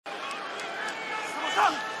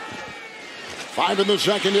5 in the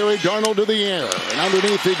secondary. Darnold to the air. And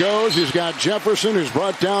underneath he goes. He's got Jefferson, who's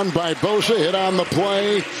brought down by Bosa. Hit on the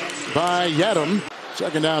play by Yedem.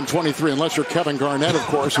 Second down, 23. Unless you're Kevin Garnett, of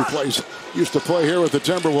course, who used to play here with the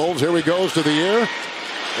Timberwolves. Here he goes to the air.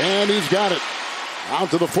 And he's got it. Out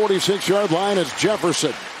to the 46-yard line is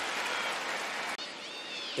Jefferson.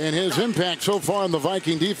 And his impact so far on the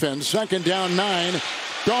Viking defense. Second down, 9.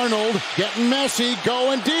 Darnold getting messy,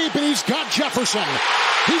 going deep, and he's got Jefferson.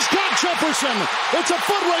 He's got Jefferson. It's a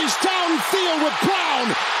foot race downfield with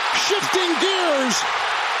Brown. Shifting gears.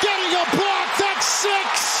 Getting a block. That's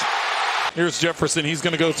 6. Here's Jefferson. He's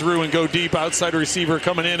going to go through and go deep. Outside receiver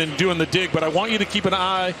coming in and doing the dig. But I want you to keep an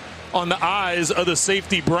eye on the eyes of the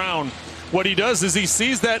safety, Brown. What he does is he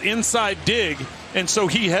sees that inside dig, and so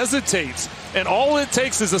he hesitates. And all it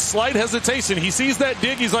takes is a slight hesitation. He sees that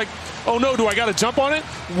dig. He's like, oh, no, do I got to jump on it?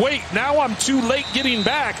 Wait, now I'm too late getting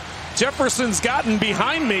back. Jefferson's gotten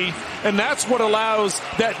behind me, and that's what allows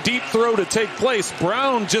that deep throw to take place.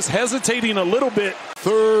 Brown just hesitating a little bit.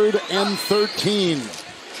 3rd and 13.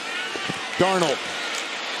 Darnold.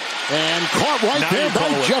 And caught right there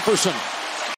by Jefferson.